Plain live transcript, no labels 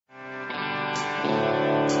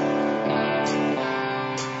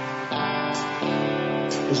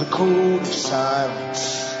There's a code of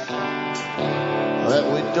silence that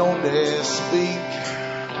we don't dare speak.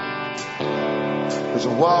 There's a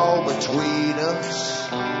wall between us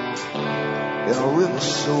and a river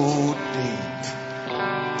so deep.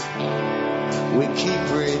 We keep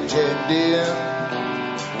pretending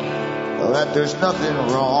that there's nothing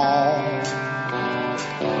wrong.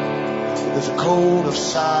 There's a code of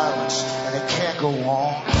silence and it can't go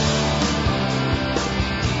on.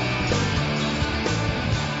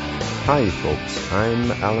 Hi folks,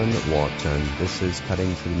 I'm Alan Watt and this is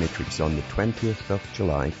Cutting Through the Matrix on the 20th of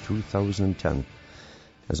July 2010.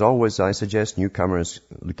 As always, I suggest newcomers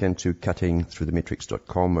look into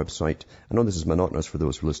cuttingthroughthematrix.com website. I know this is monotonous for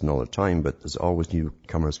those who listen all the time, but there's always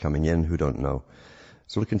newcomers coming in who don't know.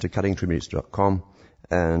 So look into cuttingthroughthematrix.com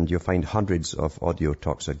and you'll find hundreds of audio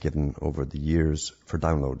talks I've given over the years for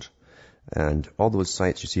download. And all those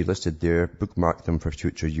sites you see listed there, bookmark them for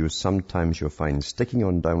future use. Sometimes you'll find sticking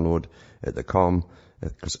on download at the com,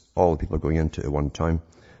 because all the people are going into it at one time.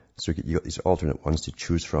 So you've got these alternate ones to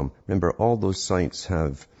choose from. Remember, all those sites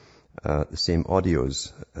have the same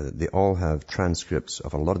audios. They all have transcripts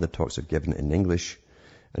of a lot of the talks I've given in English.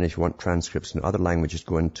 And if you want transcripts in other languages,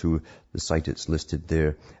 go into the site that's listed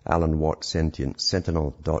there, Alan Watt Sentient,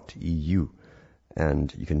 sentinel.eu.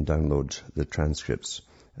 And you can download the transcripts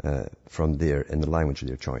from there in the language of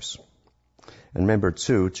your choice. And remember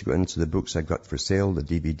too, to go into the books I've got for sale, the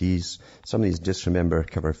DVDs. Some of these discs, remember,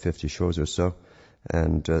 cover 50 shows or so.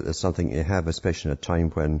 And there's something you have, especially in a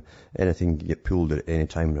time when anything can get pulled at any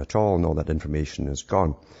time at all and all that information is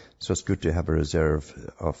gone. So it's good to have a reserve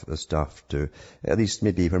of the stuff to, at least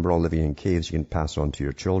maybe when we're all living in caves, you can pass on to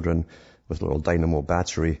your children with a little dynamo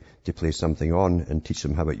battery to play something on and teach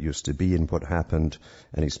them how it used to be and what happened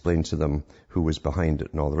and explain to them who was behind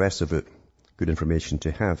it and all the rest of it. Good information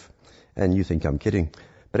to have. And you think I'm kidding.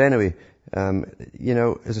 But anyway,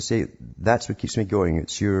 as I say, that's what keeps me going.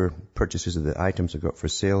 It's your purchases of the items I've got for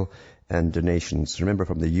sale and donations. Remember,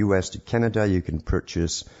 from the US to Canada, you can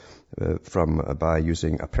purchase by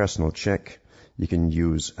using a personal check. You can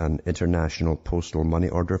use an international postal money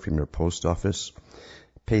order from your post office.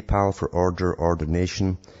 PayPal for order or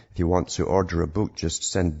donation. If you want to order a book, just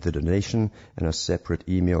send the donation and a separate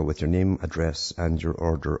email with your name, address, and your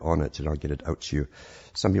order on it, and I'll get it out to you.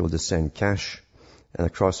 Some people just send cash. And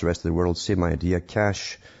across the rest of the world, same idea,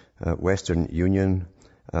 cash, Western Union,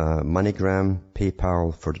 MoneyGram,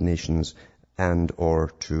 PayPal for donations and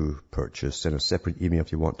or to purchase. Send a separate email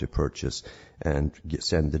if you want to purchase and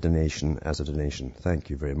send the donation as a donation. Thank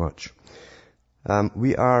you very much.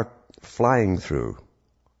 We are flying through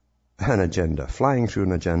an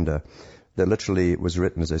agenda that literally was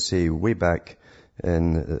written, as I say, way back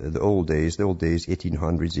in the old days,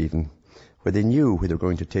 1800s even, where they knew where they were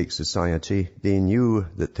going to take society. They knew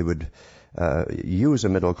that they would use a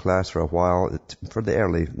middle class for a while, for the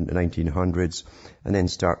early 1900s, and then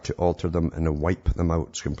start to alter them and wipe them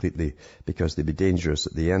out completely because they'd be dangerous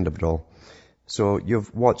at the end of it all. So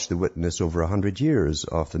you've watched the witness over 100 years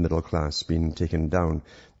of the middle class being taken down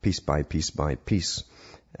piece by piece by piece.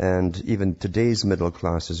 And even today's middle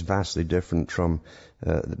class is vastly different from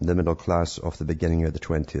the middle class of the beginning of the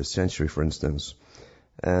 20th century, for instance.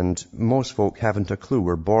 And most folk haven't a clue.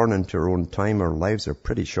 We're born into our own time. Our lives are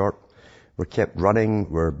pretty short. We're kept running.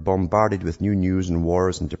 We're bombarded with new news and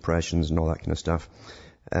wars and depressions and all that kind of stuff.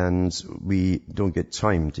 And we don't get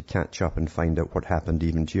time to catch up and find out what happened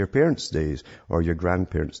even to your parents' days or your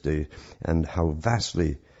grandparents' days and how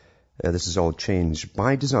vastly this is all changed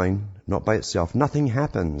by design, not by itself. Nothing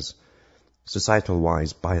happens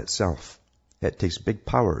societal-wise by itself. It takes big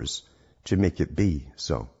powers to make it be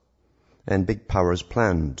so. And big powers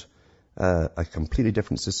planned a completely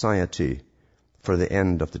different society for the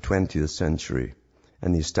end of the 20th century.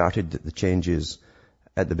 And they started the changes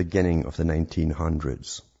at the beginning of the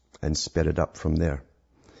 1900s and sped it up from there.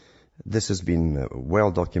 This has been well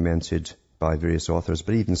documented by various authors,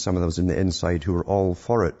 but even some of those in the inside who were all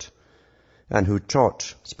for it and who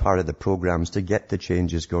taught as part of the programs to get the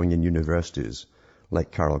changes going in universities,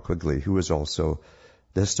 like Carroll Quigley, who was also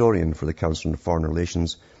the historian for the Council on Foreign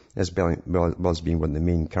Relations, as well as being one of the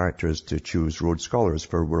main characters to choose Rhodes Scholars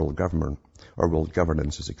for world government, or world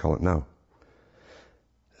governance as they call it now.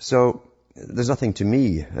 So there's nothing to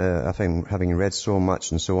me, having read so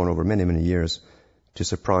much and so on over many, many years, to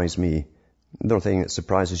surprise me. The only thing that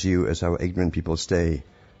surprises you is how ignorant people stay,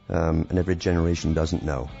 and every generation doesn't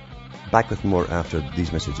know. Back with more after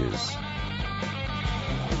these messages.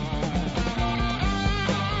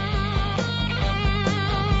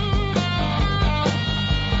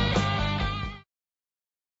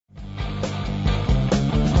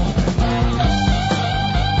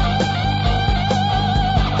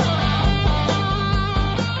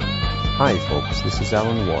 Hi folks, this is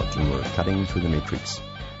Alan Watt and we're cutting through the matrix.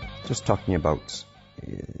 Just talking about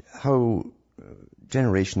how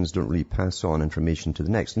generations don't really pass on information to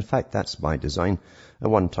the next. In fact, that's by design.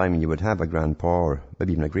 At one time you would have a grandpa or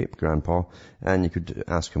maybe even a great-grandpa and you could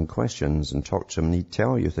ask him questions and talk to him and he'd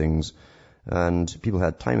tell you things. And people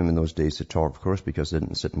had time in those days to talk, of course, because they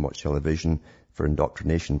didn't sit and watch television for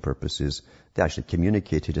indoctrination purposes. They actually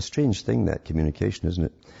communicated. A strange thing, that communication, isn't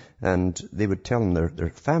it? And they would tell them their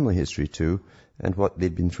family history too, and what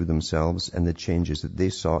they'd been through themselves and the changes that they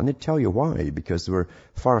saw. And they'd tell you why, because they were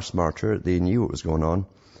far smarter. They knew what was going on,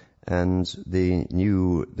 and they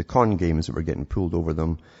knew the con games that were getting pulled over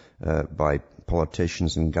them by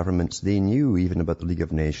politicians and governments. They knew even about the League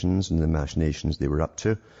of Nations and the machinations they were up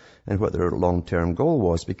to, and what their long-term goal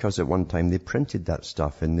was, because at one time they printed that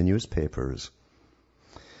stuff in the newspapers.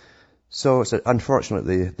 So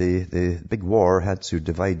unfortunately, the big war had to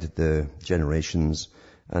divide the generations,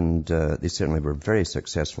 and they certainly were very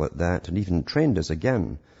successful at that, and even trained us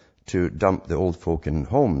again to dump the old folk in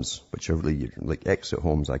homes, which are really like exit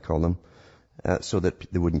homes, I call them, so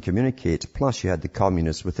that they wouldn't communicate. Plus you had the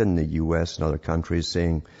communists within the US and other countries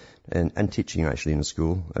saying, and teaching actually in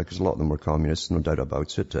school, because a lot of them were communists, no doubt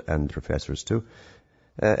about it, and professors too.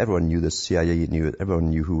 Everyone knew the CIA knew it, everyone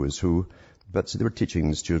knew who was who, but they were teaching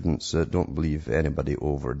the students, don't believe anybody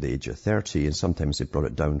over the age of 30, and sometimes they brought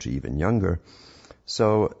it down to even younger.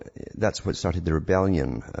 So that's what started the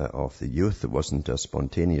rebellion of the youth. It wasn't a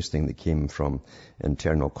spontaneous thing that came from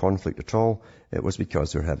internal conflict at all. It was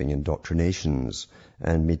because they were having indoctrinations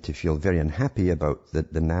and made to feel very unhappy about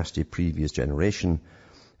the nasty previous generation,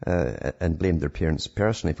 and blamed their parents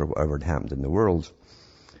personally for whatever had happened in the world.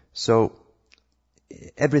 So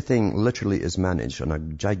everything literally is managed on a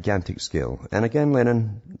gigantic scale. And again,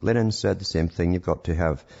 Lenin said the same thing. You've got to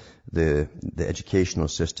have the educational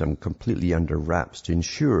system completely under wraps to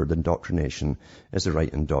ensure the indoctrination is the right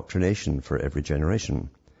indoctrination for every generation.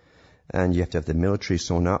 And you have to have the military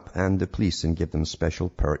sewn up and the police and give them special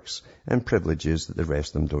perks and privileges that the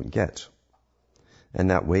rest of them don't get.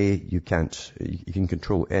 And that way you can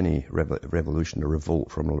control any revolution or revolt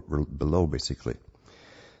from below, basically.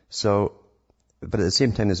 So, but at the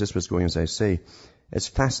same time as this was going, as I say, it's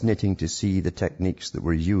fascinating to see the techniques that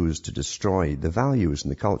were used to destroy the values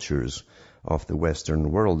and the cultures of the Western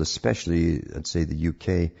world, especially, I'd say, the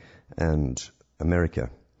UK and America.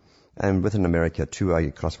 And within America, too,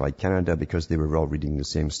 I classified Canada because they were all reading the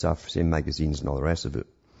same stuff, same magazines and all the rest of it.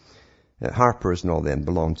 Harper's and all them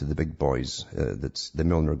belonged to the big boys, that's the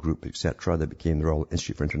Milner Group, etc. That became the Royal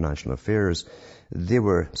Institute for International Affairs. They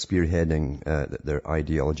were spearheading their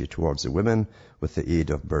ideology towards the women with the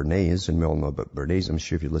aid of Bernays, and we all know about Bernays, I'm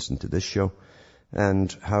sure if you listen to this show,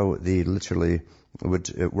 and how they literally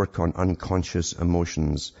would work on unconscious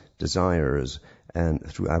emotions, desires, and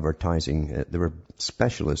through advertising. They were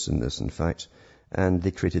specialists in this, in fact, and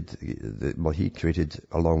they created, he created,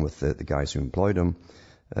 along with the guys who employed him,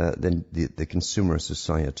 then the consumer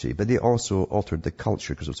society. But they also altered the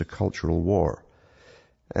culture because it was a cultural war.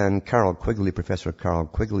 And Carroll Quigley, Professor Carroll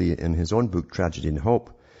Quigley, in his own book, Tragedy and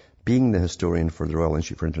Hope, being the historian for the Royal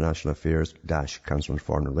Institute for International Affairs / Council on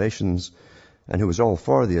Foreign Relations, and who was all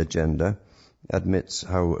for the agenda, admits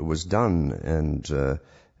how it was done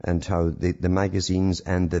and how the magazines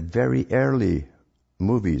and the very early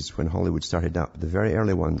movies when Hollywood started up, the very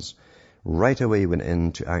early ones, right away went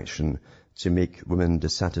into action to make women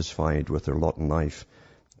dissatisfied with their lot in life,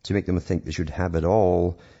 to make them think they should have it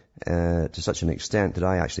all, to such an extent that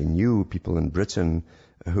I actually knew people in Britain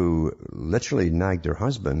who literally nagged their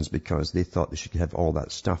husbands because they thought they should have all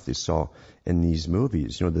that stuff they saw in these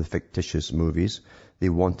movies, the fictitious movies. They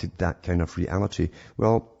wanted that kind of reality.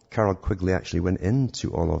 Well, Carroll Quigley actually went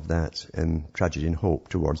into all of that in Tragedy and Hope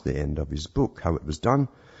towards the end of his book, how it was done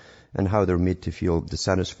and how they were made to feel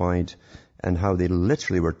dissatisfied, and how they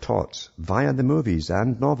literally were taught via the movies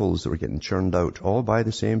and novels that were getting churned out all by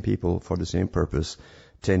the same people for the same purpose,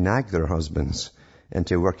 to nag their husbands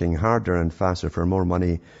into working harder and faster for more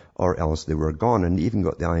money, or else they were gone, and even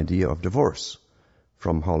got the idea of divorce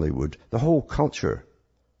from Hollywood. The whole culture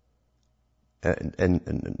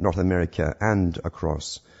in North America and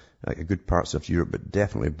across good parts of Europe, but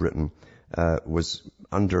definitely Britain, was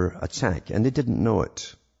under attack, and they didn't know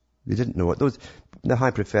it. They didn't know it. The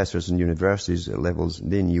high professors in universities levels,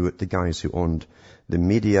 they knew it. The guys who owned the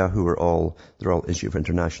media, who were all the Royal Institute for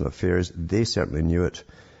International Affairs, they certainly knew it.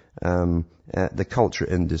 The culture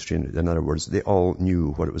industry, in other words, they all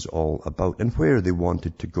knew what it was all about and where they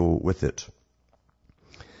wanted to go with it.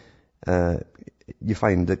 You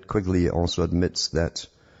find that Quigley also admits that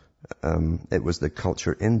It was the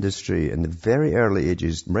culture industry in the very early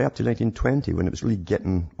ages, right up to 1920, when it was really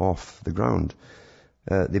getting off the ground.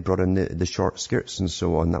 They brought in the short skirts and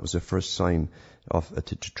so on. That was the first sign of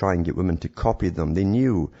to try and get women to copy them. They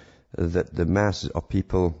knew that the masses of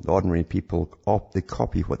people, the ordinary people, they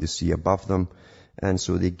copy what they see above them, and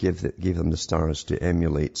so they gave them the stars to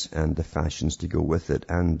emulate and the fashions to go with it,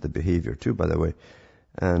 and the behavior too, by the way.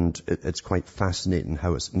 And it's quite fascinating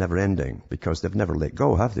how it's never ending, because they've never let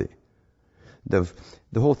go, have they?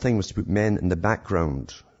 The whole thing was to put men in the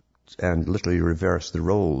background and literally reverse the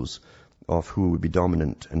roles of who would be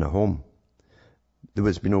dominant in a home. There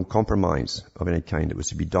was to be no compromise of any kind. It was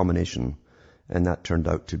to be domination, and that turned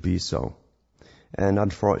out to be so. And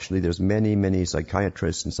unfortunately, there's many, many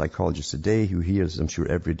psychiatrists and psychologists today who hear, I'm sure,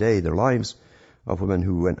 every day their lives of women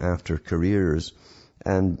who went after careers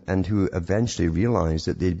and who eventually realized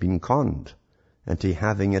that they'd been conned into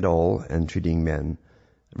having it all and treating men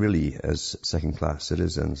really as second-class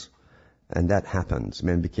citizens. And that happened.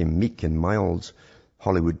 Men became meek and mild.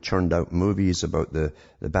 Hollywood churned out movies about the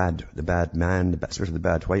bad man, especially the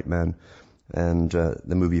bad white man. And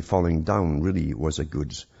the movie Falling Down really was a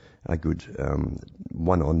good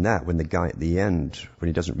one on that. When the guy at the end, when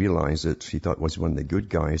he doesn't realize it, he thought was one of the good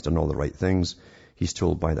guys, done all the right things. He's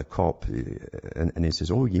told by the cop, and he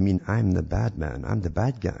says, "Oh, you mean I'm the bad man? I'm the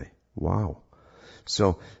bad guy?" Wow.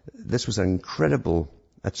 So this was an incredible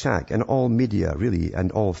attack, and all media really,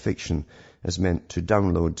 and all fiction is meant to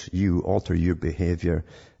download you, alter your behavior,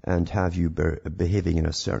 and have you behaving in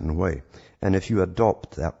a certain way. And if you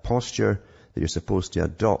adopt that posture that you're supposed to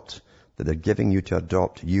adopt, that they're giving you to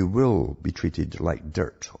adopt, you will be treated like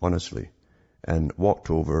dirt, honestly, and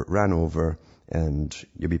walked over, ran over, and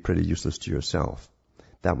you'll be pretty useless to yourself.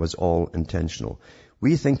 That was all intentional.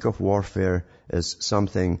 We think of warfare as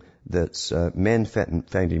something that's men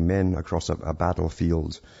fighting men across a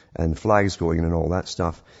battlefield and flags going and all that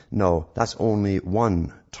stuff. No, that's only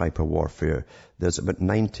one type of warfare. There's about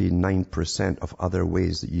 99% of other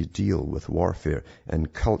ways that you deal with warfare,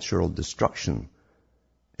 and cultural destruction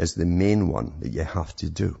is the main one that you have to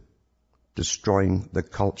do. Destroying the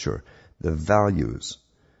culture, the values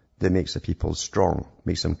that makes the people strong,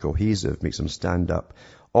 makes them cohesive, makes them stand up.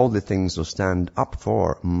 All the things they'll stand up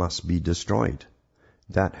for must be destroyed.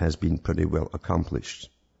 That has been pretty well accomplished.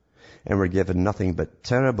 And we're given nothing but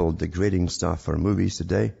terrible, degrading stuff for movies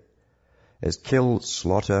today. It's kill,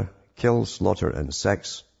 slaughter, and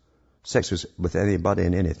sex. Sex with anybody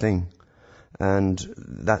and anything. And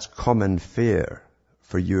that's common fare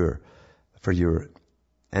for your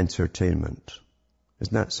entertainment.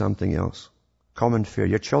 Isn't that something else? Common fare.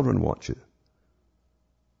 Your children watch it.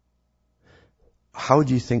 How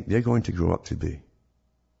do you think they're going to grow up to be?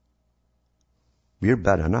 We're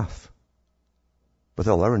bad enough with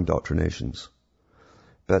all our indoctrinations.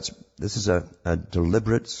 But this is a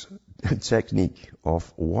deliberate technique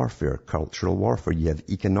of warfare, cultural warfare. You have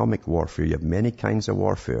economic warfare. You have many kinds of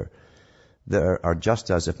warfare that are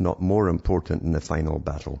just as, if not more important in the final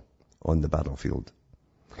battle on the battlefield.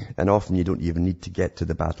 And often you don't even need to get to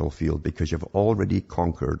the battlefield because you've already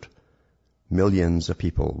conquered millions of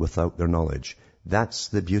people without their knowledge. That's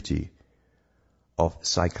the beauty of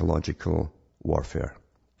psychological warfare,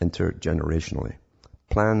 intergenerationally.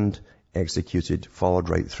 Planned, executed, followed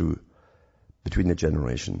right through between the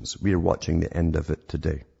generations. We are watching the end of it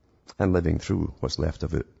today and living through what's left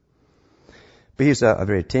of it. But here's a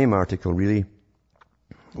very tame article, really.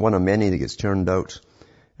 One of many that gets churned out.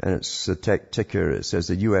 And it's a ticker. It says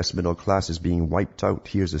the U.S. middle class is being wiped out.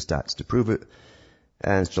 Here's the stats to prove it.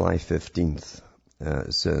 And it's July 15th.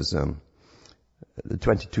 It says, the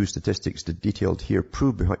 22 statistics detailed here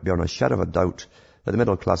prove beyond a shadow of a doubt that the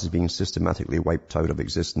middle class is being systematically wiped out of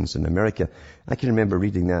existence in America. I can remember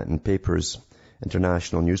reading that in papers,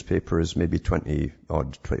 international newspapers, maybe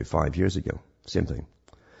 25 years ago. Same thing.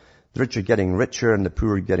 The rich are getting richer and the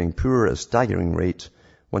poor are getting poorer at a staggering rate.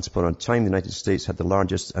 Once upon a time, the United States had the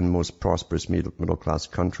largest and most prosperous middle-class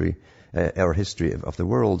country, our history of the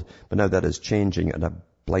world, but now that is changing at a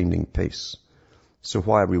blinding pace. So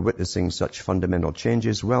why are we witnessing such fundamental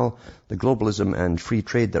changes? Well, the globalism and free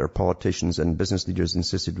trade that our politicians and business leaders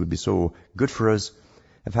insisted would be so good for us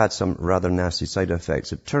have had some rather nasty side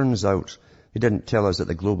effects. It turns out they didn't tell us that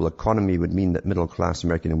the global economy would mean that middle-class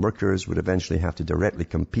American workers would eventually have to directly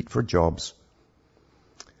compete for jobs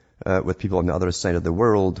with people on the other side of the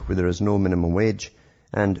world where there is no minimum wage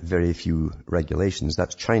and very few regulations.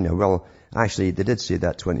 That's China. Well, actually, they did say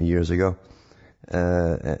that 20 years ago.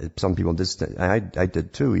 Some people did. I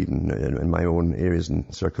did too, even in my own areas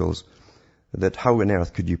and circles, that how on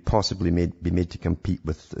earth could you possibly be made to compete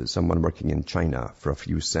with someone working in China for a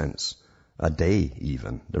few cents a day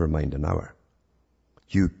even, never mind an hour.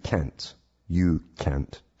 You can't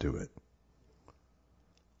do it.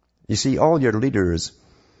 You see, all your leaders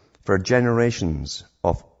for generations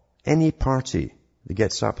of any party that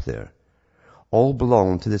gets up there all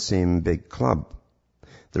belong to the same big club.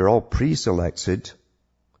 They're all pre-selected.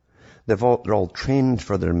 They're all trained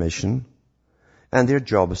for their mission. And their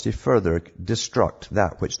job is to further destruct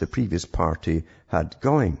that which the previous party had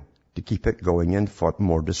going, to keep it going and for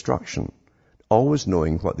more destruction, always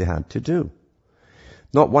knowing what they had to do.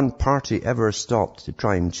 Not one party ever stopped to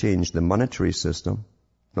try and change the monetary system.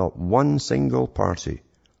 Not one single party.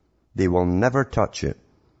 They will never touch it.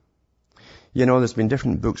 You know, there's been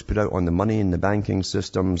different books put out on the money and the banking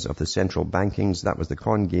systems of the central bankings. That was the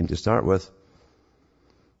con game to start with.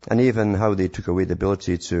 And even how they took away the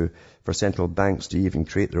ability for central banks to even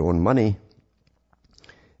create their own money,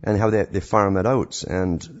 and how they farm it out.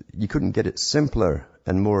 And you couldn't get it simpler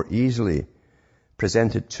and more easily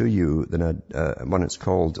presented to you than one it's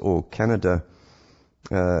called, Canada,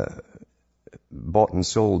 bought and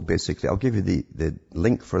sold, basically. I'll give you the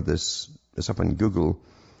link for this. It's up on Google.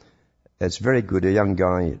 It's very good. A young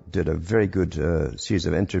guy did a very good series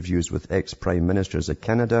of interviews with ex-prime ministers of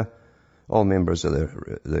Canada, all members of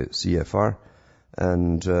the CFR,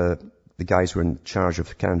 and the guys who were in charge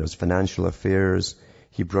of Canada's financial affairs.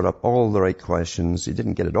 He brought up all the right questions. He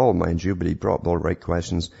didn't get it all, mind you, but he brought up all the right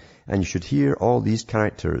questions. And you should hear all these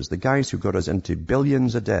characters, the guys who got us into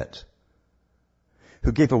billions of debt,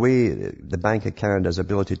 who gave away the Bank of Canada's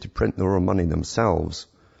ability to print their own money themselves,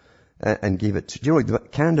 and gave it to, you know,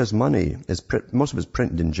 Canada's money most of it is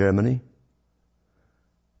printed in Germany,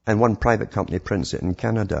 and one private company prints it in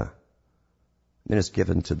Canada. Then it's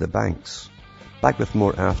given to the banks. Back with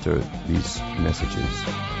more after these messages.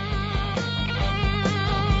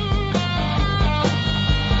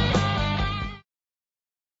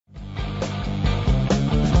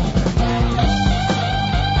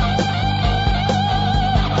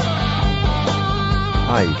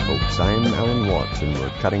 Hi folks, I'm Alan Watt, and we're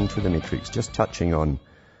cutting through the matrix, just touching on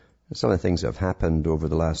some of the things that have happened over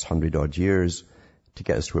the last 100-odd years to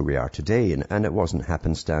get us to where we are today. And it wasn't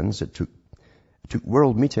happenstance. It took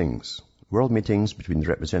world meetings between the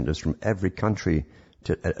representatives from every country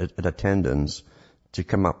at attendance to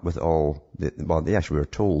come up with they actually were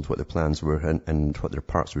told what the plans were and what their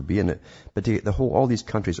parts would be in it. But to get all these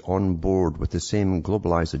countries on board with the same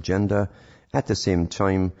globalized agenda at the same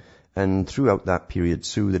time. And throughout that period,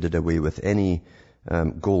 too, they did away with any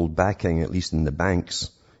gold backing, at least in the banks.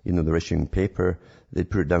 You know, they're issuing paper. They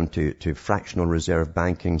put it down to fractional reserve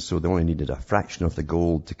banking, so they only needed a fraction of the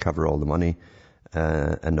gold to cover all the money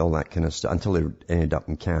and all that kind of stuff, until they ended up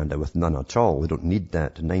in Canada with none at all. They don't need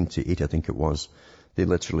that. 98, I think it was. They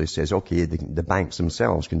literally says, okay, the banks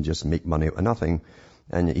themselves can just make money out of nothing.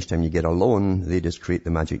 And each time you get a loan, they just create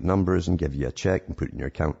the magic numbers and give you a check and put it in your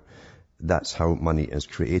account. That's how money is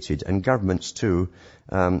created. And governments too,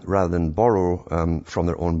 rather than borrow from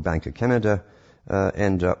their own Bank of Canada,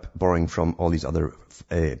 end up borrowing from all these other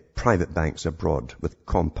private banks abroad with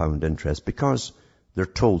compound interest because they're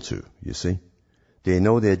told to, you see. They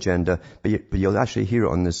know the agenda, but you'll actually hear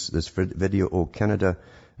it on this video, Canada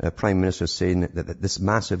Prime Minister saying that this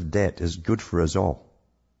massive debt is good for us all.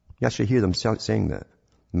 You actually hear them saying that.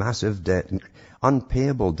 Massive debt,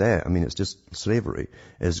 unpayable debt, I mean, it's just slavery,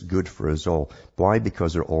 is good for us all. Why?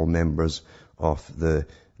 Because they're all members of the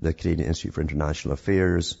Canadian Institute for International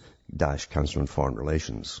Affairs / Council on Foreign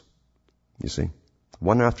Relations. You see?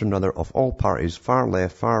 One after another of all parties, far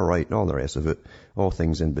left, far right, and all the rest of it, all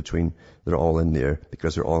things in between, they're all in there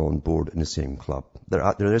because they're all on board in the same club.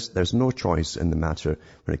 There's no choice in the matter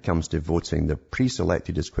when it comes to voting. They're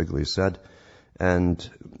pre-selected, as Quigley said, and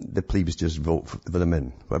the plebes just vote for them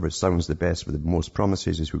in. Whoever sounds the best with the most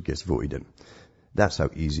promises is who gets voted in. That's how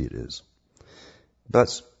easy it is.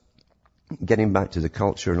 But getting back to the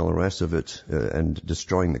culture and all the rest of it, and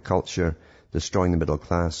destroying the culture, destroying the middle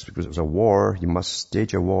class, because it was a war. You must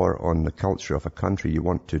stage a war on the culture of a country you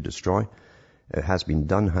want to destroy. It has been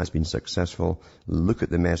done, has been successful. Look at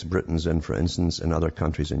the mess Britain's in, for instance, and other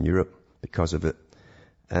countries in Europe because of it.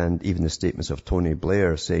 And even the statements of Tony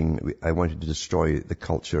Blair saying, I wanted to destroy the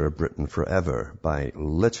culture of Britain forever by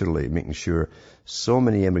literally making sure so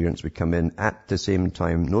many immigrants would come in at the same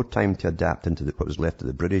time, no time to adapt into what was left of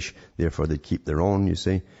the British, therefore they'd keep their own, you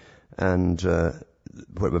see. And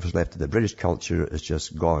what was left of the British culture is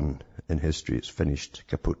just gone in history. It's finished,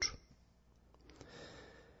 kaput.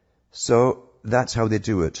 So that's how they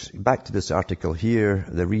do it. Back to this article here,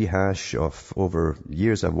 the rehash of over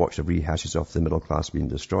years I've watched the rehashes of the middle class being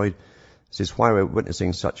destroyed. It says, why we're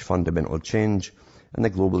witnessing such fundamental change, and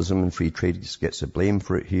the globalism and free trade gets the blame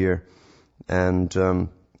for it here. And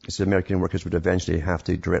so American workers would eventually have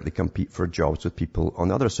to directly compete for jobs with people on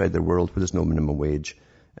the other side of the world where there's no minimum wage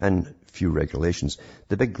and few regulations.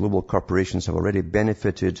 The big global corporations have already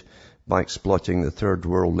benefited by exploiting the third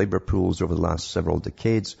world labor pools over the last several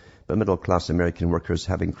decades, but middle-class American workers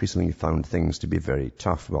have increasingly found things to be very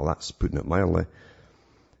tough. Well, that's putting it mildly.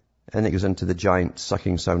 And it goes into the giant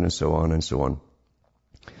sucking sound and so on and so on.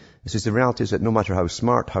 It says the reality is that no matter how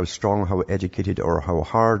smart, how strong, how educated, or how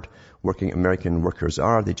hard working American workers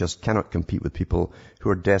are, they just cannot compete with people who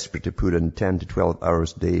are desperate to put in 10 to 12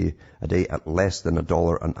 hours a day at less than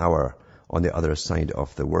 $1 an hour on the other side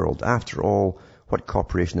of the world. After all, what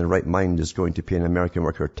corporation in their right mind is going to pay an American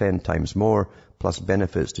worker 10 times more plus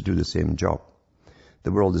benefits to do the same job?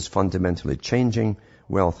 The world is fundamentally changing.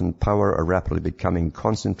 Wealth and power are rapidly becoming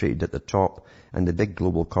concentrated at the top, and the big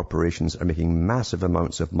global corporations are making massive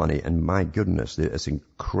amounts of money. And my goodness, it's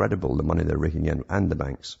incredible the money they're raking in, and the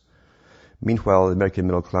banks. Meanwhile, the American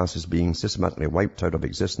middle class is being systematically wiped out of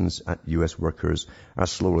existence, and U.S. workers are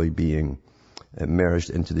slowly being merged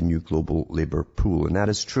into the new global labor pool. And that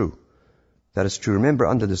is true. That is true. Remember,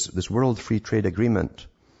 under this World Free Trade Agreement,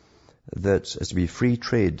 that is to be free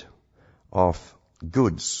trade of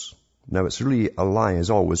goods. Now, it's really a lie, as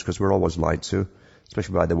always, because we're always lied to,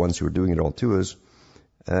 especially by the ones who are doing it all to us.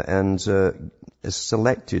 And it's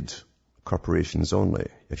selected corporations only.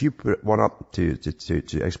 If you put one up to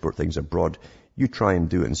export things abroad, you try and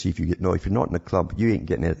do it and see if you get, no, if you're not in the club, you ain't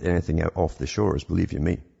getting anything out off the shores, believe you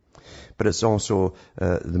me. But it's also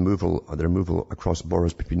the removal across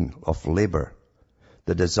borders of labor,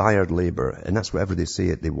 the desired labor, and that's whatever they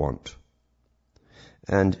say they want.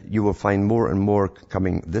 And you will find more and more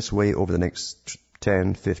coming this way over the next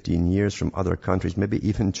 10, 15 years from other countries, maybe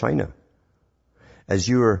even China. As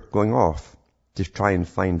you're going off to try and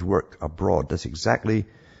find work abroad, that's exactly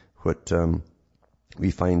what we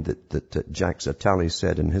find that Jack Zatali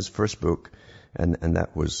said in his first book, and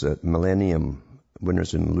that was Millennium,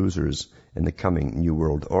 Winners and Losers in the Coming New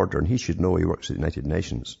World Order. And he should know, he works at the United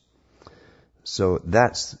Nations. So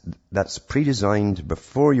that's pre-designed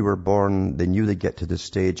before you were born. They knew they'd get to this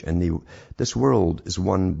stage, and this world is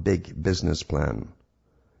one big business plan.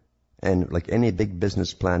 And like any big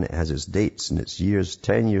business plan, it has its dates and its years,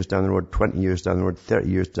 10 years down the road, 20 years down the road, 30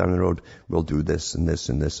 years down the road, we'll do this and this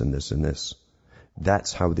and this and this and this.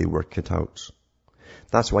 That's how they work it out.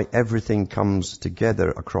 That's why everything comes together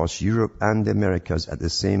across Europe and the Americas at the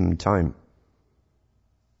same time.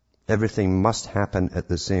 Everything must happen at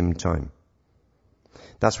the same time.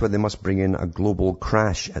 That's why they must bring in a global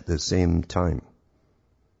crash at the same time.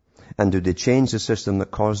 And do they change the system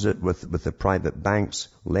that caused it with the private banks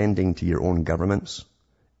lending to your own governments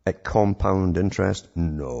at compound interest?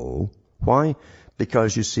 No. Why?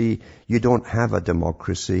 Because you see, you don't have a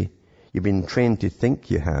democracy. You've been trained to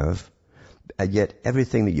think you have, and yet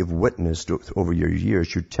everything that you've witnessed over your years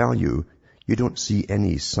should tell you, you don't see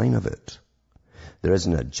any sign of it. There is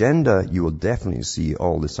an agenda you will definitely see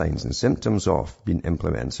all the signs and symptoms of being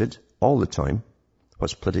implemented all the time.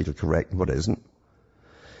 What's politically correct and what isn't.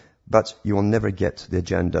 But you will never get the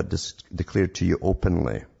agenda declared to you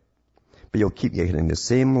openly. But you'll keep getting the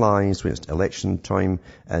same lies when it's election time,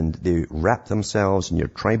 and they wrap themselves in your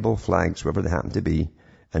tribal flags, wherever they happen to be,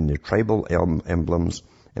 and your tribal emblems,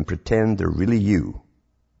 and pretend they're really you.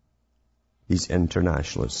 These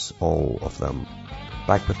internationalists, all of them.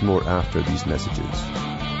 Back with more after these messages.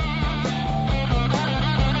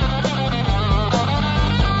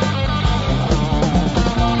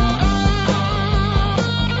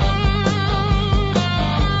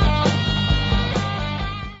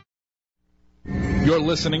 You're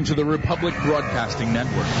listening to the Republic Broadcasting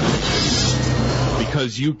Network,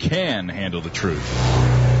 because you can handle the truth.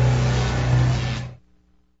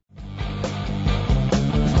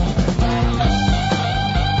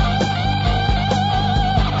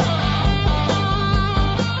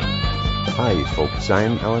 Hi folks,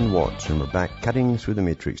 I'm Alan Watts, and we're back cutting through the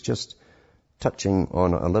matrix, just touching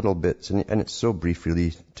on a little bit, and it's so brief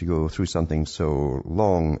really to go through something so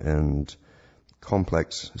long and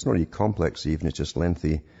complex. It's not really complex even, it's just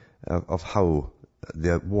lengthy, of how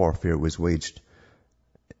the warfare was waged.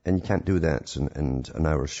 And you can't do that in an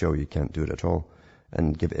hour's show, you can't do it at all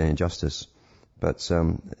and give it any justice. But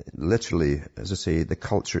literally, as I say, the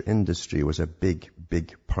culture industry was a big,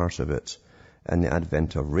 big part of it. And the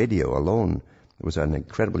advent of radio alone was an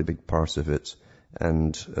incredibly big part of it.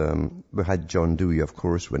 And we had John Dewey, of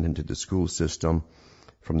course, went into the school system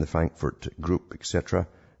from the Frankfurt Group, etc.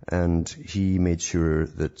 And he made sure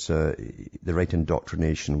that the right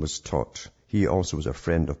indoctrination was taught. He also was a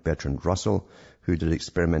friend of Bertrand Russell, who did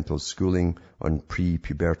experimental schooling on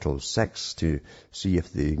pre-pubertal sex to see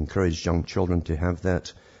if they encouraged young children to have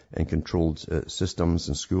that in controlled systems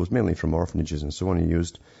in schools, mainly from orphanages and so on, he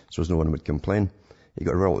used, so as no one would complain. He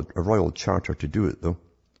got a royal charter to do it, though.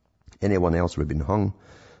 Anyone else would have been hung.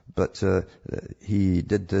 But he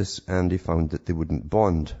did this, and he found that they wouldn't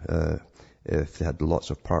bond if they had lots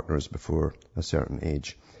of partners before a certain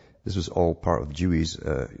age. This was all part of Dewey's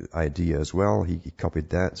idea as well. He copied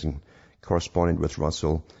that and corresponded with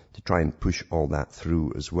Russell to try and push all that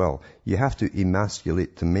through as well. You have to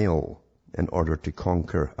emasculate the male in order to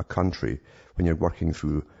conquer a country when you're working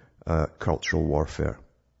through cultural warfare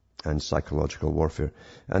and psychological warfare.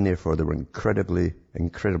 And therefore they were incredibly,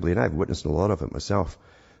 and I've witnessed a lot of it myself,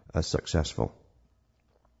 successful.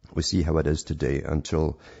 We see how it is today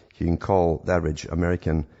until you can call the average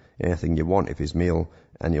American anything you want if he's male,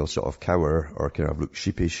 and he'll sort of cower or kind of look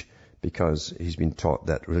sheepish because he's been taught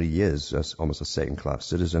that really he is almost a second-class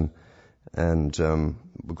citizen. And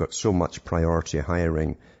we've got so much priority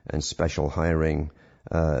hiring and special hiring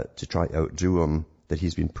to try to outdo him that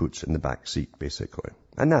he's been put in the back seat, basically.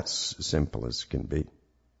 And that's as simple as can be.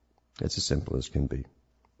 It's as simple as can be.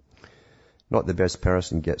 Not the best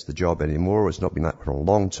person gets the job anymore. It's not been that for a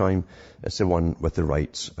long time. It's the one with the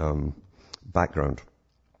right background.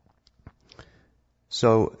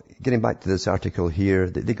 So, getting back to this article here,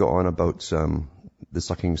 they go on about the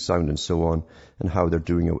sucking sound and so on, and how they're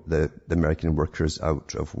doing the American workers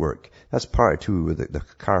out of work. That's part two with the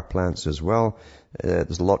car plants as well.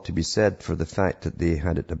 There's a lot to be said for the fact that they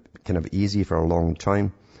had it kind of easy for a long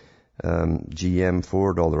time. GM,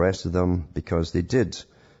 Ford, all the rest of them, because they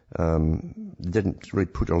didn't really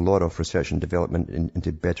put a lot of research and development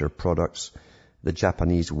into better products. The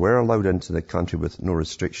Japanese were allowed into the country with no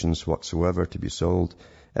restrictions whatsoever to be sold.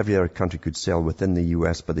 Every other country could sell within the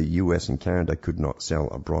US, but the US and Canada could not sell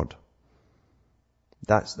abroad.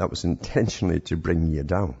 That was intentionally to bring you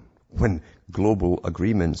down. When global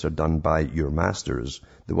agreements are done by your masters,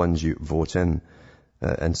 the ones you vote in,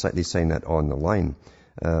 and they sign that on the line,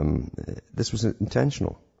 this was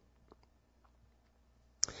intentional.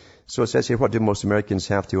 So it says here, what do most Americans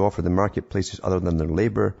have to offer the marketplaces other than their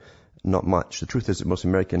labor? Not much. The truth is that most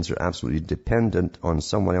Americans are absolutely dependent on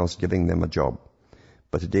someone else giving them a job.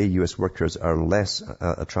 But today, U.S. workers are less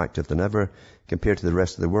attractive than ever. Compared to the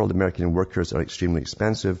rest of the world, American workers are extremely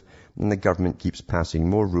expensive, and the government keeps passing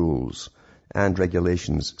more rules and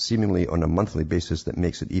regulations, seemingly on a monthly basis, that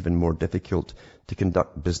makes it even more difficult to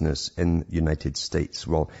conduct business in the United States.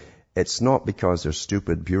 Well, it's not because they're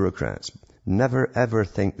stupid bureaucrats. Never ever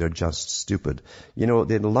think they're just stupid. You know,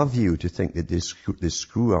 they'd love you to think that they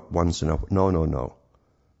screw up once in a while.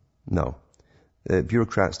 No. The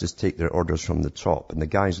bureaucrats just take their orders from the top, and the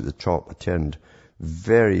guys at the top attend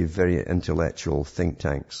very, very intellectual think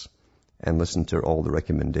tanks and listen to all the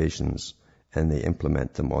recommendations, and they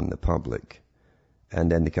implement them on the public.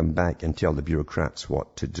 And then they come back and tell the bureaucrats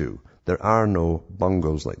what to do. There are no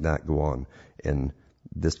bungles like that go on in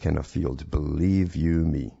this kind of field, believe you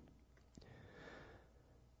me.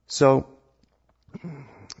 So,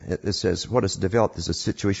 it says, what has developed is a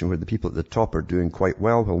situation where the people at the top are doing quite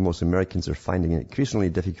well, while most Americans are finding it increasingly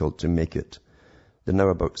difficult to make it. There are now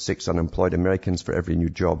about 6 unemployed Americans for every new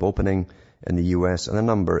job opening in the U.S., and the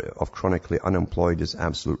number of chronically unemployed is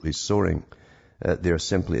absolutely soaring. There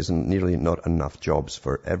simply isn't nearly not enough jobs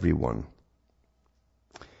for everyone.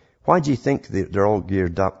 Why do you think they're all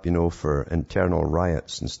geared up, for internal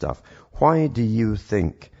riots and stuff? Why do you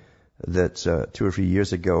think that 2 or 3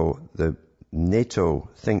 years ago, the NATO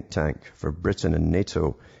think tank for Britain and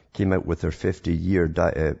NATO came out with their 50-year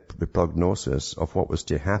prognosis of what was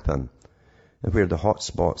to happen and where the hot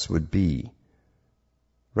spots would be,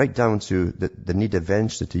 right down to the need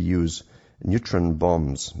eventually to use neutron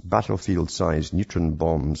bombs, battlefield-sized neutron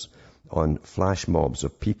bombs on flash mobs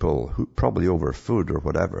of people who probably over food or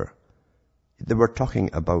whatever. They were talking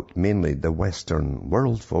about mainly the Western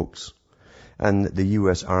world, folks. And the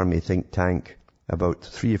U.S. Army think tank, about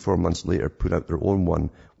 3 or 4 months later, put out their own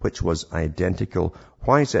one, which was identical.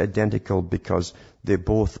 Why is it identical? Because they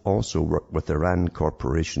both also work with the RAND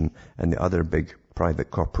Corporation and the other big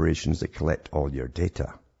private corporations that collect all your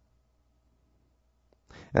data.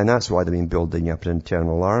 And that's why they've been building up an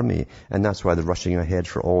internal army. And that's why they're rushing ahead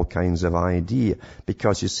for all kinds of ID.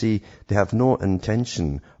 Because, you see, they have no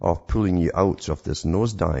intention of pulling you out of this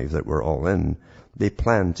nosedive that we're all in. They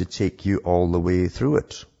plan to take you all the way through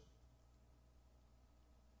it.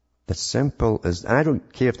 As simple as, and I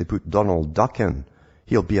don't care if they put Donald Duck in.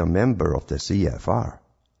 He'll be a member of the CFR.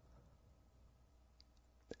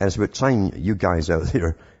 And it's about time you guys out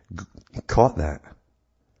there caught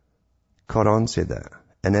on to that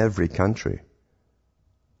in every country.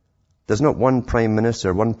 There's not one prime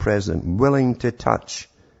minister, one president willing to touch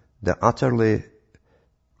the utterly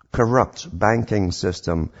corrupt banking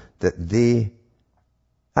system that they're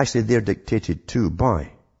dictated to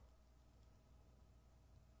by.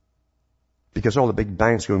 Because all the big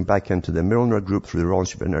banks going back into the Milner Group through the Royal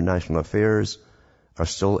Institute of International Affairs are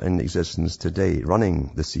still in existence today,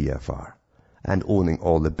 running the CFR and owning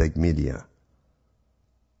all the big media.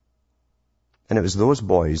 And it was those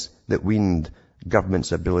boys that weaned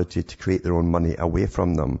government's ability to create their own money away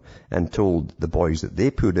from them and told the boys that they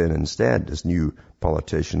put in instead as new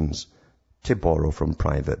politicians to borrow from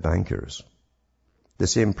private bankers. The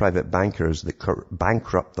same private bankers that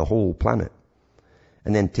bankrupt the whole planet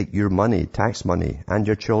and then take your money, tax money, and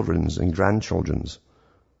your children's and grandchildren's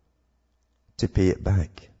to pay it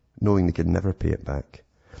back, knowing they could never pay it back.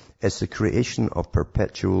 It's the creation of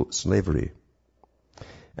perpetual slavery.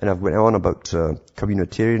 And I've went on about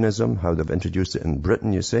communitarianism, how they've introduced it in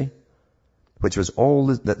Britain, you see, which was all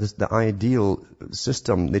the ideal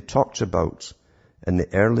system they talked about in the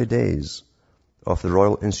early days of the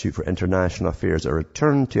Royal Institute for International Affairs, a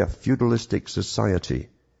return to a feudalistic society.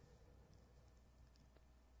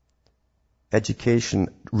 Education,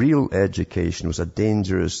 real education, was a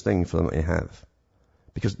dangerous thing for them to have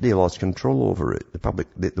because they lost control over it.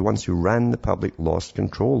 The ones who ran the public lost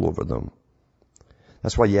control over them.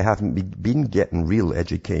 That's why you haven't been getting real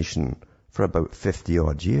education for about 50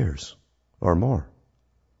 odd years or more.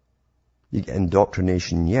 You get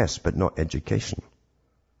indoctrination, yes, but not education.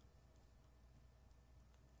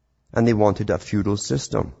 And they wanted a feudal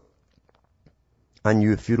system. A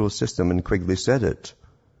new feudal system, and Quigley said it.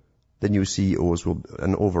 The new CEOs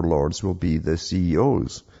and overlords will be the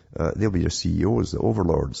CEOs. They'll be your CEOs, the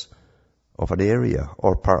overlords of an area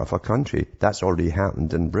or part of a country. That's already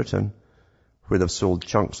happened in Britain, where they've sold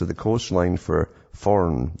chunks of the coastline for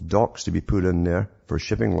foreign docks to be put in there for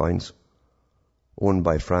shipping lines owned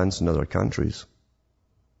by France and other countries.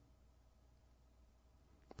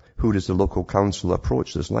 Who does the local council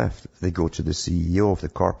approach that's left? They go to the CEO of the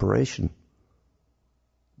corporation.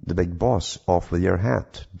 The big boss, off with your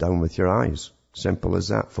hat, down with your eyes. Simple as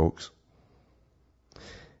that, folks.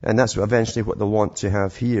 And that's eventually what they'll want to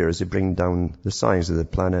have here as they bring down the size of the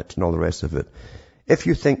planet and all the rest of it. If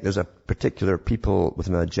you think there's a particular people with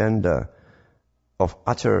an agenda of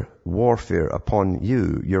utter warfare upon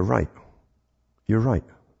you, you're right. You're right.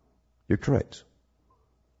 You're correct.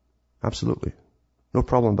 Absolutely. No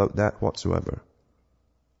problem about that whatsoever.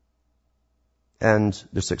 And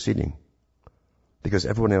they're succeeding. Because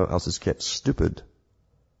everyone else is kept stupid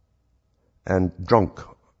and drunk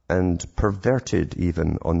and perverted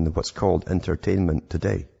even on what's called entertainment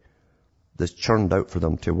today. That's churned out for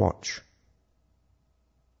them to watch.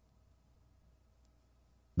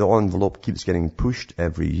 The envelope keeps getting pushed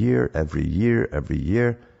every year,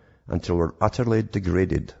 until we're utterly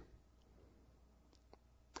degraded.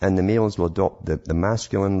 And the males will adopt the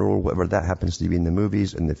masculine role, whatever that happens to be in the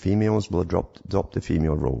movies, and the females will adopt the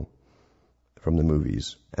female role from the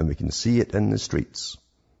movies. And we can see it in the streets.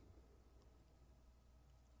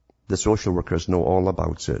 The social workers know all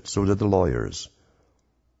about it. So do the lawyers.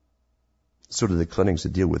 So do the clinics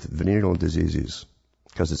that deal with venereal diseases,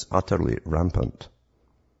 because it's utterly rampant.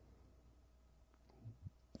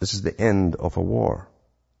 This is the end of a war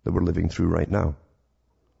that we're living through right now.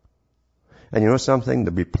 And you know something?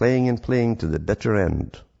 They'll be playing and playing to the bitter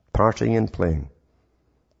end, partying and playing,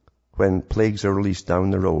 when plagues are released down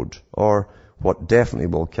the road. Or what definitely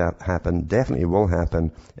will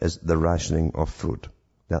happen, is the rationing of food.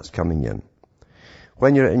 That's coming in.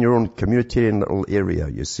 When you're in your own communitarian little area,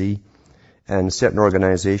 you see, and certain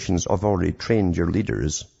organizations have already trained your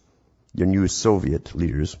leaders, your new Soviet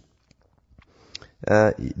leaders,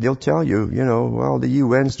 they'll tell you, well, the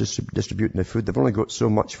UN's distributing the food. They've only got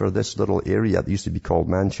so much for this little area that used to be called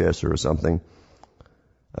Manchester or something.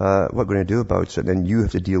 What we're going to do about it? And then you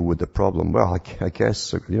have to deal with the problem. Well, I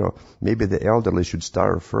guess, maybe the elderly should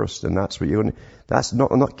starve first, and that's what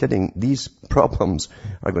I'm not kidding. These problems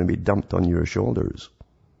are going to be dumped on your shoulders.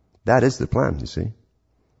 That is the plan, you see.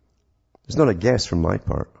 It's not a guess from my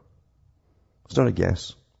part. It's not a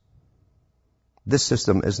guess. This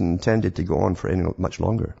system isn't intended to go on for much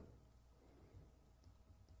longer.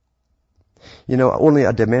 Only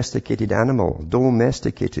a domesticated animal,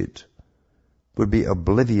 would be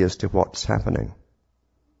oblivious to what's happening.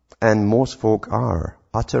 And most folk are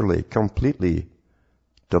utterly, completely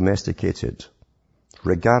domesticated,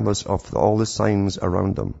 regardless of all the signs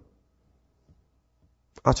around them.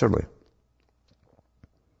 Utterly.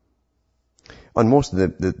 On most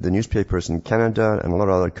of the newspapers in Canada and a lot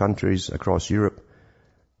of other countries across Europe,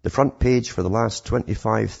 The front page for the last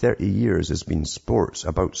 25, 30 years has been sports,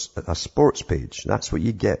 about a sports page. That's what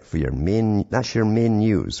you get for that's your main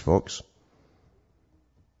news, folks.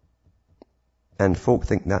 And folk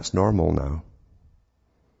think that's normal now.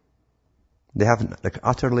 They're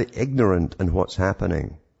utterly ignorant in what's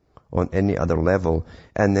happening on any other level.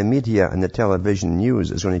 And the media and the television news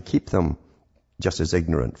is going to keep them just as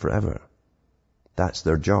ignorant forever. That's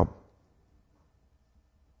their job.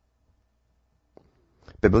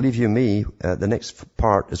 But believe you me, the next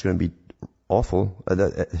part is going to be awful.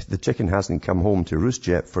 The chicken hasn't come home to roost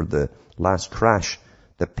yet for the last crash,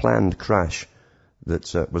 the planned crash that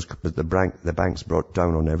the banks brought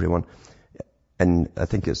down on everyone. And I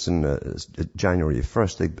think it's in January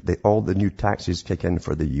 1st. All the new taxes kick in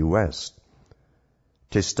for the US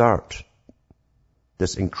to start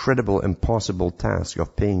this incredible, impossible task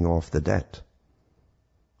of paying off the debt.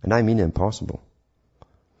 And I mean impossible.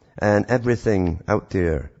 And everything out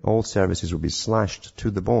there, all services will be slashed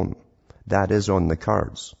to the bone. That is on the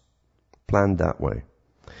cards. Planned that way.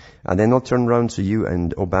 And then they'll turn around to you,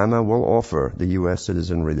 and Obama will offer the US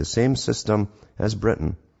citizenry the same system as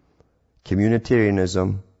Britain.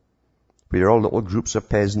 Communitarianism, where you're all little groups of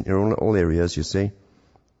peasants in your own little areas, you see.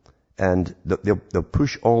 And they'll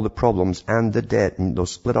push all the problems and the debt, and they'll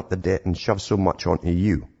split up the debt and shove so much onto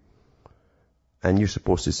you. And you're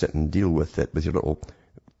supposed to sit and deal with it with your little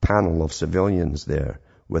panel of civilians there,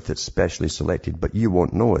 with it specially selected, but you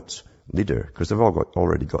won't know it, leader, because they've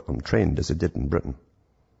already got them trained, as they did in Britain,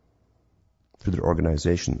 through their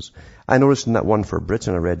organizations. I noticed in that one for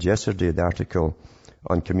Britain, I read yesterday, the article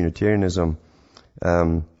on communitarianism,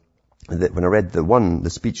 that when I read the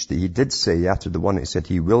speech that he did say, after the one he said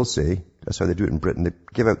he will say, that's how they do it in Britain, they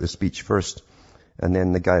give out the speech first, and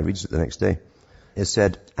then the guy reads it the next day. It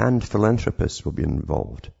said, and philanthropists will be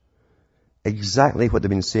involved. Exactly what they've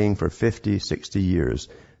been saying for 50, 60 years,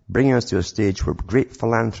 bringing us to a stage where great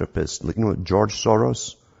philanthropists, like, George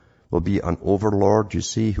Soros will be an overlord, you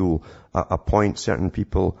see, who will appoint certain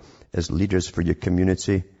people as leaders for your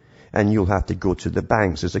community. And you'll have to go to the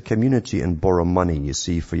banks as a community and borrow money, you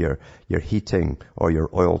see, for your heating or your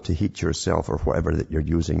oil to heat yourself or whatever that you're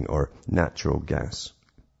using, or natural gas.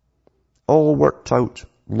 All worked out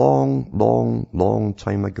long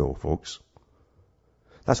time ago, folks.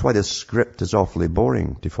 That's why the script is awfully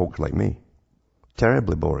boring to folks like me.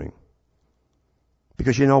 Terribly boring.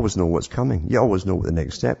 Because you always know what's coming. You always know what the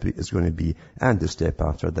next step is going to be, and the step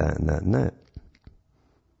after that and that and that.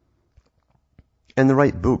 And they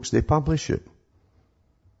write books, they publish it.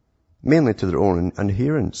 Mainly to their own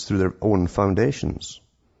adherents, through their own foundations.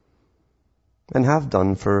 And have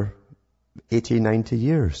done for 80, 90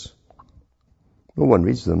 years. No one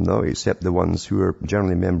reads them, though, except the ones who are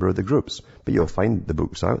generally member of the groups. But you'll find the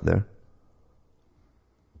books out there.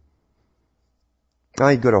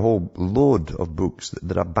 I got a whole load of books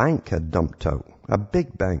that a bank had dumped out. A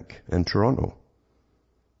big bank in Toronto.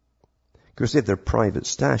 Because they have their private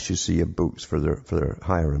stash, you see, of books for their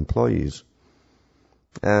higher employees.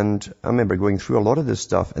 And I remember going through a lot of this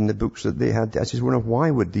stuff, and the books that they had, I just wonder,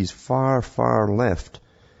 why would these far left,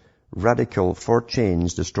 radical, for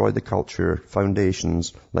change, destroy the culture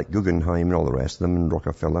foundations like Guggenheim and all the rest of them, and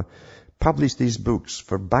Rockefeller, publish these books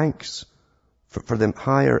for banks, for the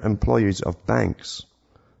higher employees of banks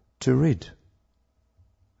to read?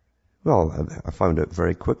 Well, I found out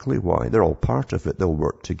very quickly why. They're all part of it. They'll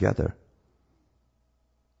work together.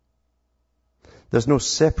 There's no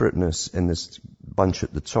separateness in this bunch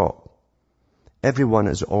at the top. Everyone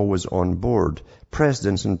is always on board.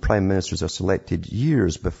 Presidents and prime ministers are selected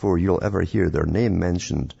years before you'll ever hear their name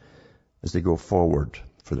mentioned as they go forward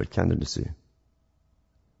for their candidacy.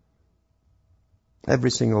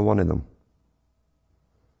 Every single one of them.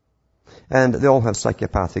 And they all have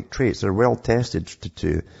psychopathic traits. They're well tested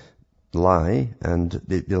to lie, and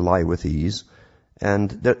they lie with ease. And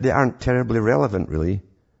they aren't terribly relevant, really.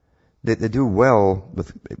 They do well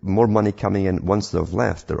with more money coming in once they've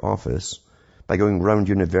left their office by going around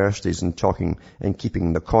universities and talking and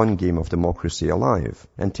keeping the con game of democracy alive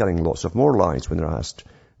and telling lots of more lies when they're asked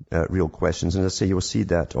real questions. And as I say, you'll see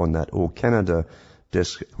that on that old Canada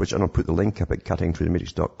disc, which I'll put the link up at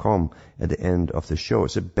cuttingthroughthematrix.com at the end of the show.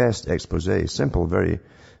 It's the best expose, simple, very,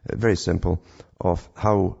 very simple, of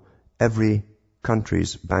how every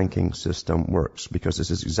country's banking system works, because this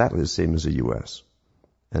is exactly the same as the US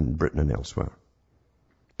and Britain and elsewhere.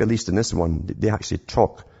 But at least in this one, they actually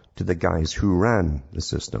talk to the guys who ran the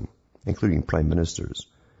system, including prime ministers.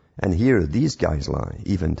 And here, these guys lie,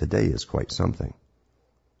 even today, is quite something.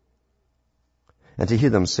 And to hear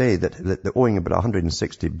them say that they're owing about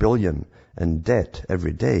 160 billion in debt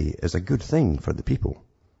every day is a good thing for the people.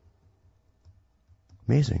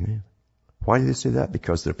 Amazing, eh? Why do they say that?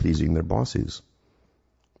 Because they're pleasing their bosses.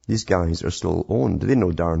 These guys are still owned. They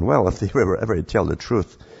know darn well if they were ever to tell the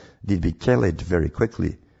truth, they'd be Kelly'd very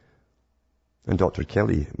quickly. And Dr.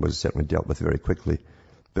 Kelly was certainly dealt with very quickly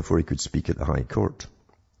before he could speak at the High Court.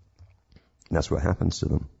 And that's what happens to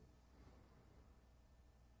them.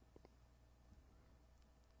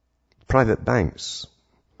 Private banks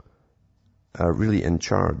are really in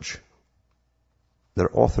charge.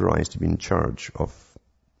 They're authorized to be in charge of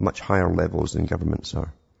much higher levels than governments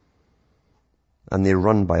are. And they're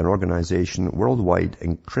run by an organization worldwide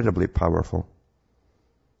incredibly powerful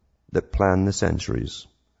that plan the centuries,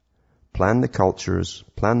 plan the cultures,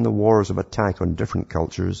 plan the wars of attack on different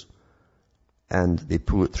cultures, and they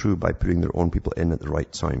pull it through by putting their own people in at the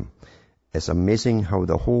right time. It's amazing how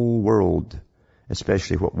the whole world,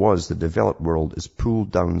 especially what was the developed world, is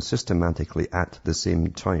pulled down systematically at the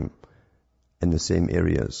same time in the same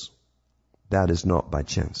areas. That is not by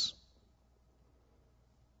chance.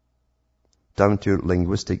 Down to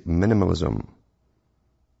linguistic minimalism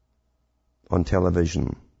on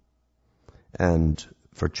television and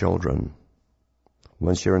for children.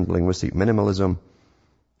 Once you're in linguistic minimalism,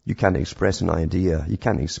 you can't express an idea. You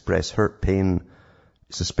can't express hurt, pain,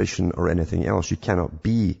 suspicion, or anything else. You cannot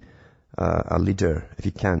be a leader if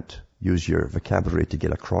you can't use your vocabulary to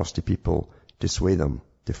get across to people, to sway them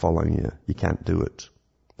to follow you. You can't do it.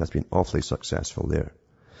 That's been awfully successful there.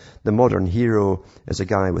 The modern hero is a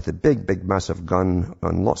guy with a big, big, massive gun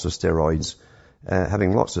on lots of steroids,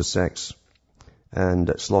 having lots of sex,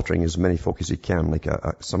 and slaughtering as many folk as he can, like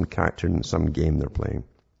some character in some game they're playing,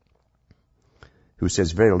 who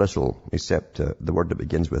says very little except the word that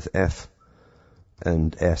begins with F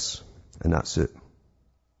and S, and that's it.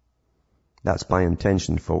 That's by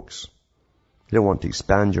intention, folks. They don't want to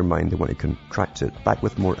expand your mind, they want to contract it. Back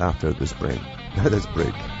with more after this break. This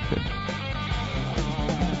break.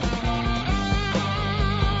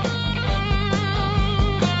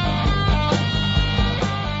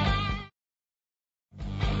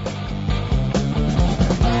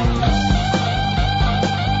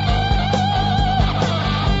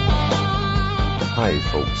 Hi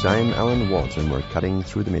folks, I'm Alan Watt and we're cutting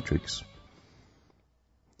through the matrix.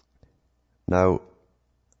 Now,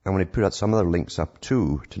 I'm going to put out some other links up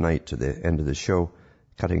too tonight to the end of the show,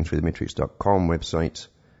 cuttingthroughthematrix.com website,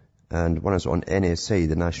 and one is on NSA,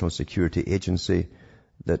 the National Security Agency,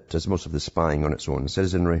 that does most of the spying on its own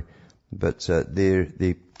citizenry, but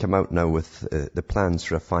they come out now with the plans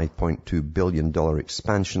for a $5.2 billion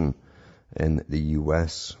expansion in the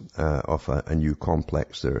US of a new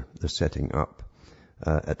complex they're setting up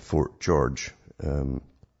at Fort George.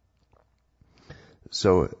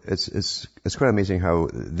 So it's quite amazing how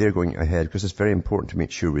they're going ahead, because it's very important to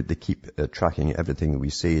make sure they keep tracking everything we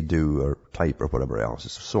say, do, or type, or whatever else.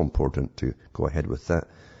 It's so important to go ahead with that.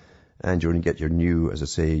 And you're going to get your new, as I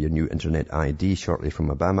say, your new internet ID shortly from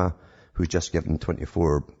Obama, who's just given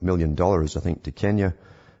 $24 million, I think, to Kenya.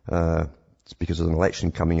 It's because of an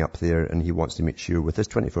election coming up there, and he wants to make sure with this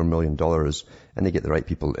 $24 million, and they get the right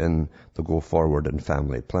people in, they'll go forward in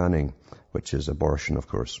family planning, which is abortion, of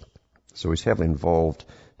course. So he's heavily involved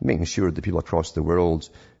in making sure that people across the world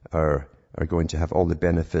are going to have all the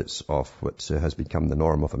benefits of what has become the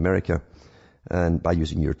norm of America, and by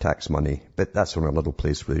using your tax money. But that's from a little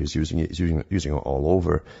place where he's using it. He's using it all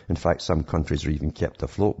over. In fact, some countries are even kept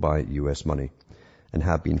afloat by U.S. money and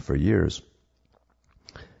have been for years.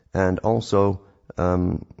 And also,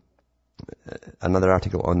 another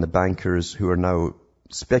article on the bankers who are now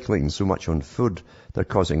speculating so much on food, they're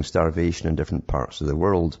causing starvation in different parts of the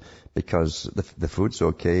world because the food's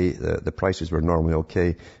okay, the prices were normally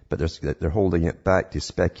okay, but they're holding it back to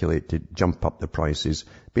speculate, to jump up the prices.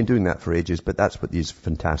 Been doing that for ages, but that's what these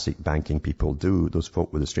fantastic banking people do, those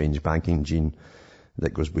folk with a strange banking gene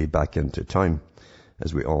that goes way back into time,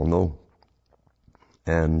 as we all know.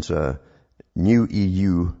 And new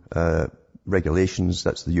EU regulations,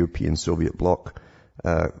 that's the European Soviet bloc,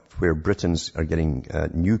 where Britons are getting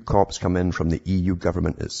new cops come in from the EU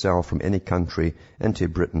government itself, from any country into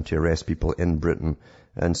Britain to arrest people in Britain.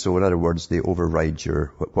 And so, in other words, they override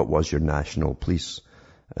what was your national police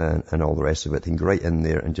and all the rest of it. They can go right in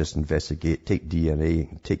there and just investigate, take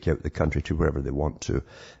DNA, take out the country to wherever they want to.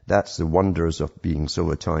 That's the wonders of being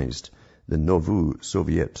Sovietized, the Novu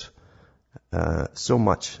Soviet. So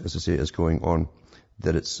much, as I say, is going on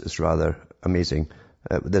that it's rather amazing.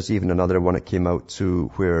 There's even another one that came out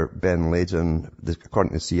too, where bin Laden,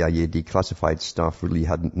 according to the CIA, declassified stuff really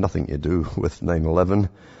had nothing to do with 9/11.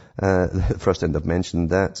 The first time they've mentioned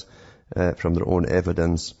that from their own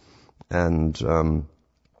evidence. And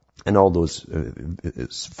And all those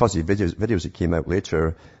fuzzy videos that came out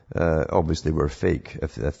later obviously were fake.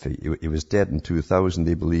 If he was dead in 2000,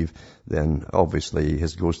 they believe, then obviously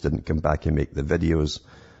his ghost didn't come back and make the videos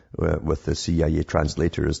with the CIA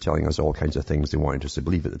translators telling us all kinds of things they wanted us to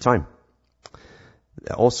believe at the time.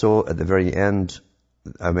 Also, at the very end,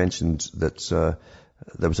 I mentioned that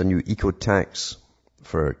there was a new eco-tax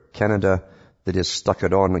for Canada. They just stuck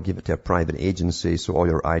it on and gave it to a private agency, so all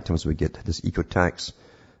your items would get this eco-tax,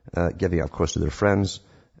 giving it, of course, to their friends.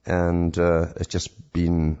 And it's just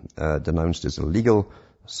been denounced as illegal.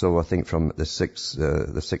 So I think from the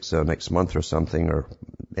 6th next month or something, or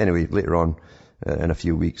anyway, later on in a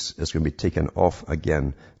few weeks, it's going to be taken off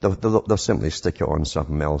again. They'll simply stick it on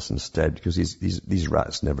something else instead, because these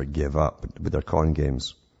rats never give up with their con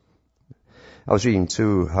games. I was reading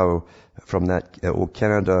too how from that old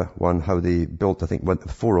Canada one, how they built, I think,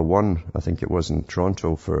 401, I think it was in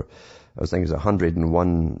Toronto for, I was thinking it was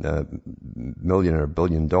 $101 million or $1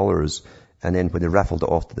 billion. And then when they raffled it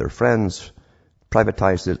off to their friends,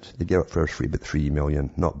 privatized it, they gave it for $3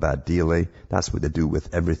 million. Not bad deal, eh? That's what they do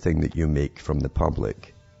with everything that you make from the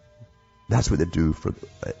public. That's what they do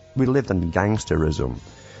we lived in gangsterism.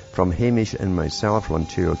 From Hamish and myself from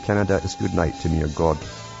Ontario, Canada, it's good night to me, your God.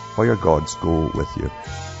 Or your gods go with you.